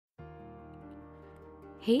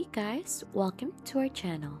Hey guys, welcome to our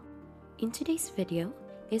channel. In today's video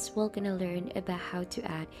we're gonna learn about how to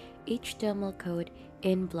add HTML code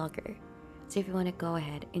in Blogger. So if you want to go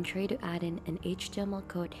ahead and try to add in an HTML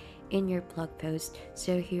code in your blog post,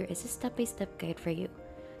 so here is a step-by-step guide for you.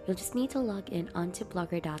 You'll just need to log in onto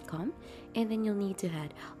blogger.com and then you'll need to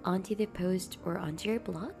head onto the post or onto your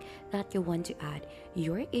blog that you want to add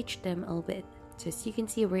your HTML with. So as you can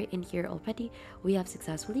see, we're in here already. We have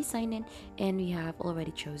successfully signed in and we have already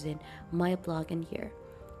chosen my blog in here.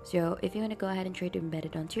 So if you want to go ahead and try to embed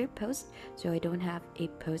it onto your post, so I don't have a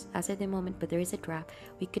post as at the moment, but there is a draft,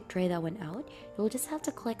 we could try that one out. You'll just have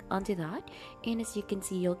to click onto that, and as you can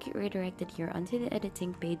see, you'll get redirected here onto the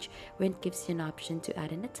editing page where it gives you an option to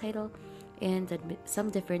add in a title and some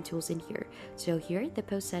different tools in here. So here the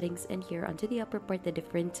post settings, and here onto the upper part the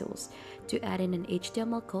different tools. To add in an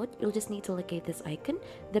HTML code, you'll just need to locate this icon,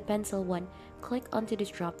 the pencil one, click onto this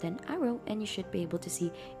drop down arrow, and you should be able to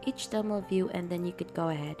see HTML view, and then you could go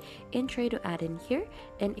ahead and try to add in here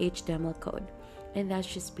an HTML code. And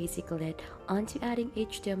that's just basically it onto adding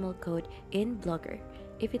HTML code in Blogger.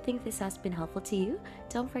 If you think this has been helpful to you,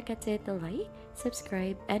 don't forget to hit the like,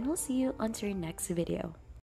 subscribe, and we'll see you on our next video.